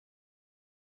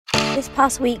This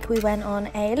past week we went on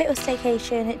a little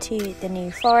staycation to the New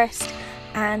Forest,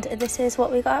 and this is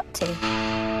what we got up to.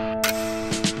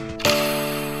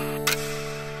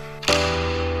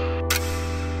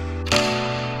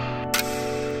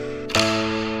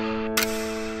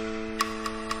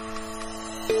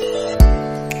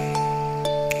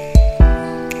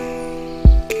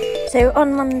 So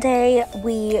on Monday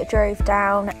we drove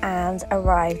down and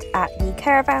arrived at the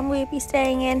caravan we'll be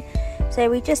staying in. So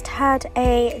we just had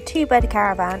a 2-bed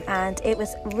caravan and it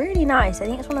was really nice. I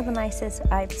think it's one of the nicest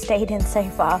I've stayed in so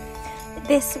far.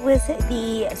 This was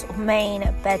the sort of main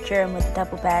bedroom with a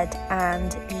double bed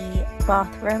and the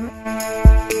bathroom.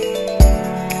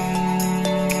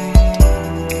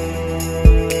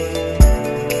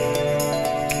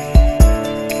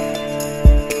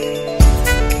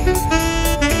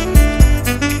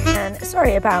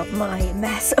 Sorry about my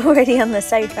mess already on the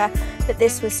sofa, but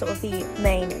this was sort of the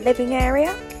main living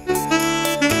area.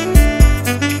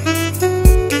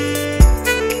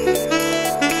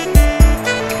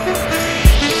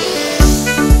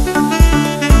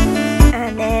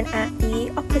 And then at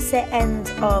the opposite end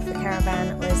of the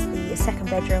caravan was the second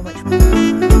bedroom,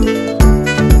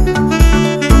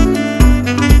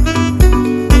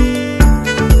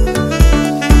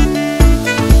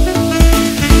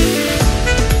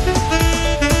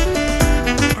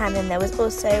 and then there was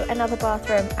also another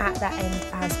bathroom at that end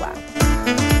as well.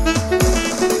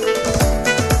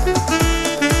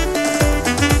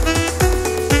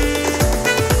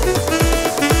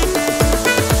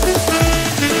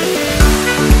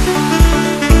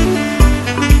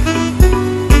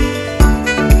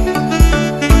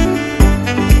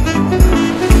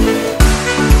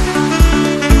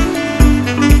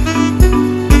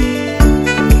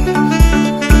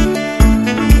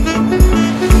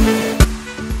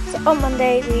 On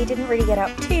Monday we didn't really get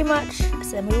up too much,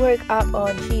 so then we woke up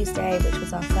on Tuesday, which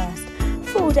was our first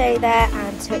full day there,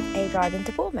 and took a drive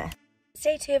into Bournemouth. It's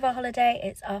day 2 of our holiday.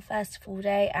 It's our first full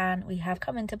day and we have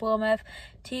come into Bournemouth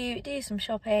to do some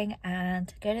shopping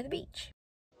and go to the beach.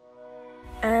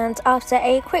 And after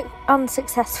a quick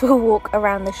unsuccessful walk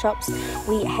around the shops,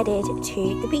 we headed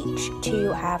to the beach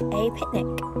to have a picnic.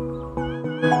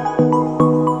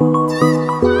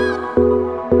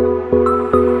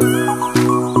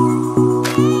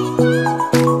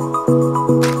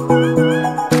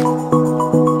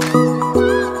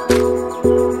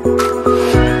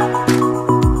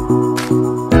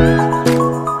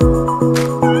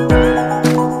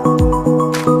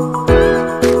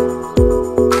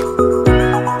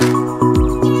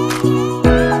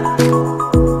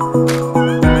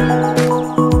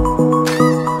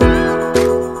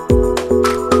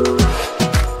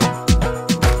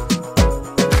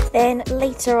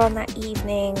 Later on that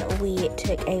evening we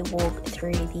took a walk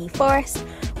through the forest.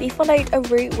 We followed a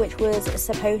route which was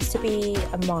supposed to be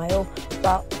a mile,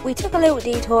 but we took a little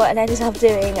detour and ended up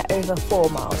doing over 4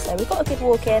 miles. So we got a good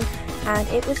walk in and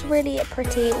it was really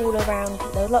pretty all around.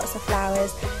 There were lots of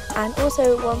flowers, and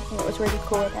also one thing that was really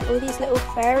cool, there were all these little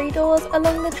fairy doors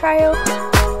along the trail.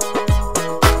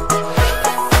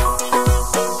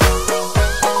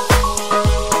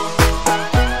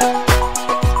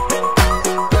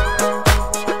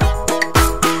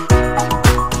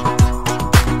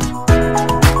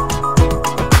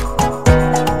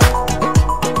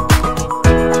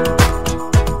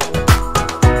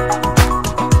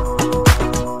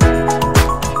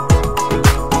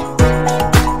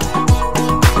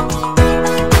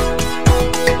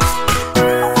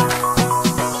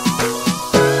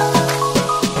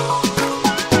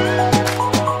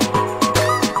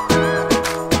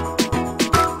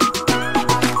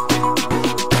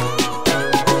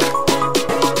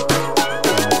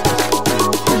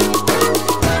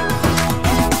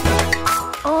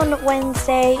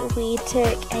 Wednesday we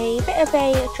took a bit of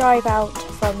a drive out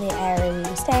from the area we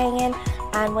were staying in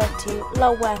and went to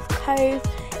𝓈𝓊𝒷𝓈 Cove.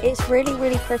 It's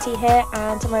really pretty here,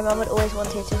 and my mum had always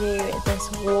wanted to do this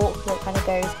walk that kind of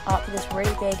goes up this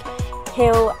really big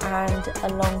hill and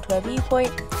along to a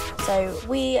viewpoint. So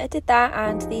we did that,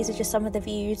 and these are just some of the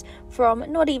views from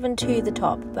not even to the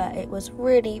top, but it was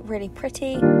really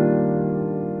pretty.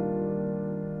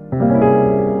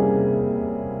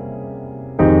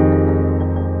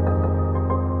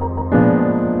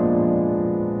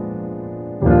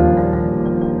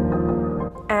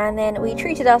 And then we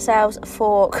treated ourselves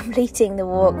for completing the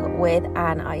walk with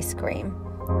an ice cream.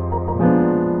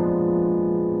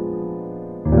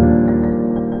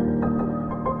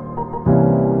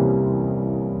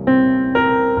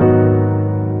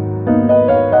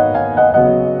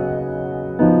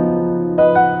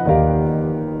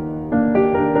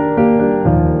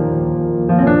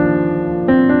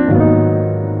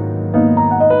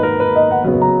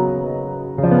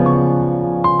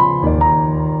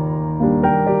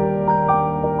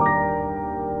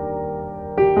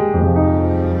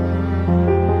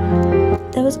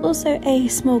 also a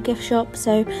small gift shop,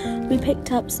 so we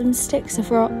picked up some sticks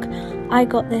of rock. I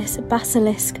got this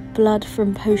basilisk blood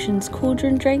from Potion's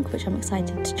cauldron drink, which I'm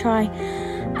excited to try,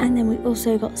 and then we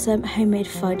also got some homemade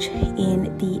fudge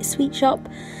in the sweet shop.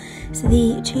 So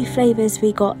the two flavours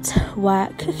we got were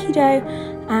cookie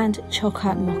dough and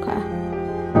chocolate mocha.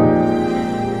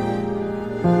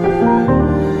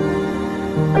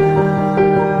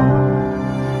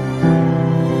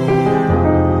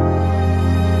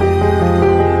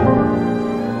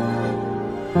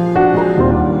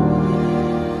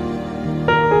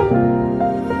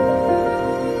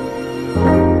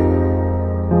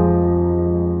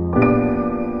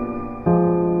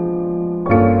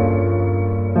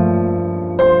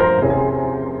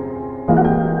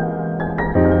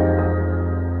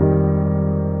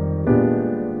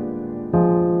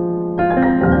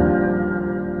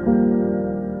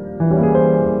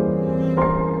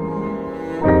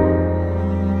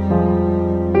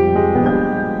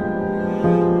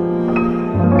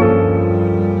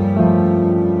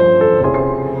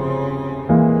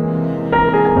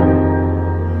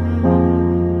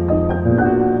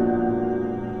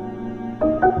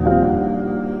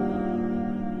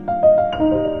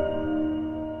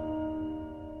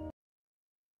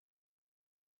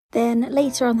 Then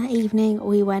later on that evening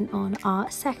we went on our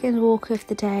second walk of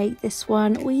the day. This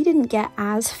one we didn't get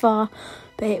as far,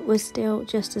 but it was still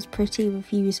just as pretty with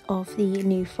views of the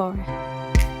New Forest.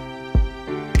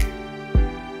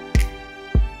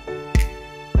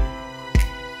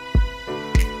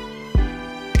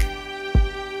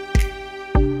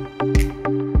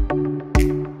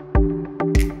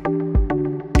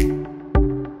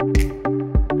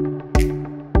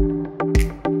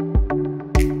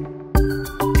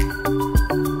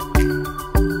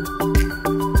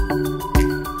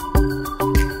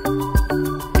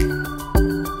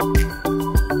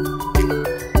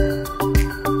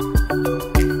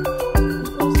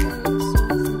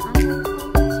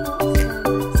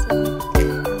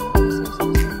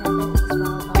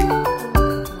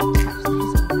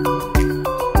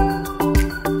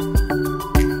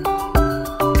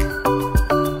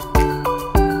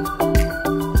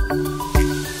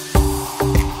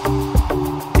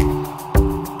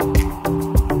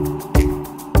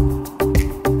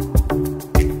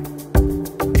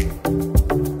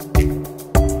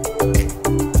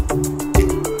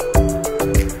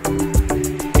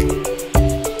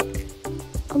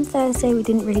 Thursday we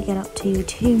didn't really get up to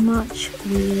too much.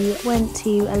 We went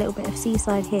to a little bit of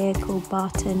seaside here called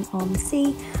𝓞𝓃𝓮𝓷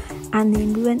𝓜𝓮, and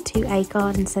then we went to a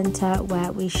garden centre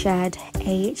where we shared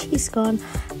a cheese scone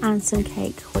and some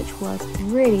cake, which was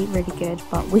really good,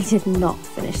 but we did not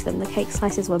finish them. The cake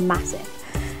slices were massive.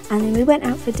 And then we went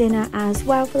out for dinner as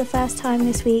well for the first time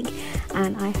this week,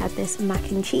 and I had this mac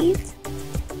and cheese.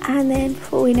 And then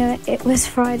before we know it, it was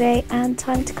Friday and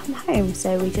time to come home.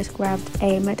 So we just grabbed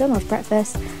a McDonald's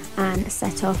breakfast and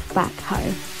set off back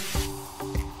home.